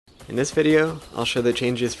In this video, I'll show the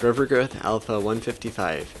changes for Overgrowth Alpha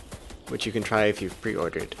 155, which you can try if you've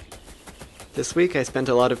pre-ordered. This week I spent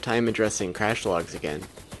a lot of time addressing crash logs again,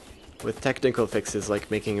 with technical fixes like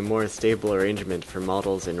making a more stable arrangement for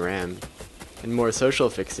models in RAM, and more social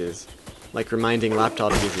fixes, like reminding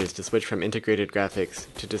laptop users to switch from integrated graphics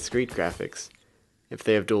to discrete graphics, if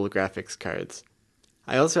they have dual graphics cards.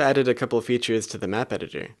 I also added a couple features to the map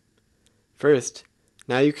editor. First,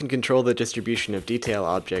 now you can control the distribution of detail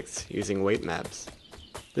objects using weight maps.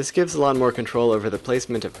 This gives a lot more control over the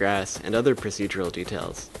placement of grass and other procedural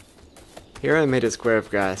details. Here I made a square of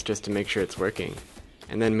grass just to make sure it's working,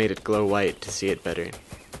 and then made it glow white to see it better.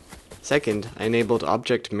 Second, I enabled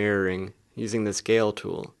object mirroring using the scale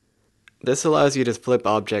tool. This allows you to flip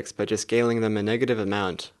objects by just scaling them a negative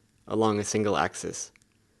amount along a single axis.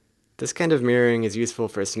 This kind of mirroring is useful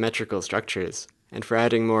for symmetrical structures, and for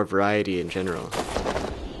adding more variety in general.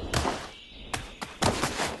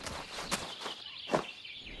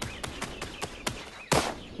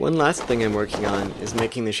 One last thing I'm working on is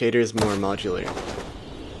making the shaders more modular.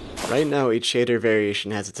 Right now each shader variation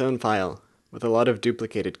has its own file, with a lot of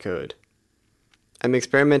duplicated code. I'm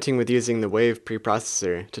experimenting with using the Wave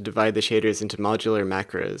preprocessor to divide the shaders into modular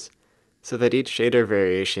macros, so that each shader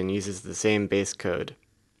variation uses the same base code.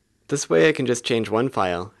 This way I can just change one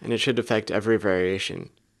file, and it should affect every variation.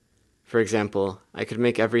 For example, I could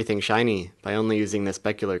make everything shiny by only using the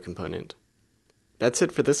specular component. That's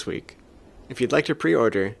it for this week. If you'd like to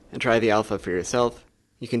pre-order and try the alpha for yourself,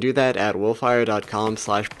 you can do that at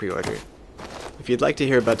wolfire.com/preorder. If you'd like to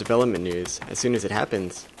hear about development news as soon as it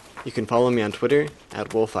happens, you can follow me on Twitter at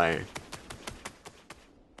Wolfire.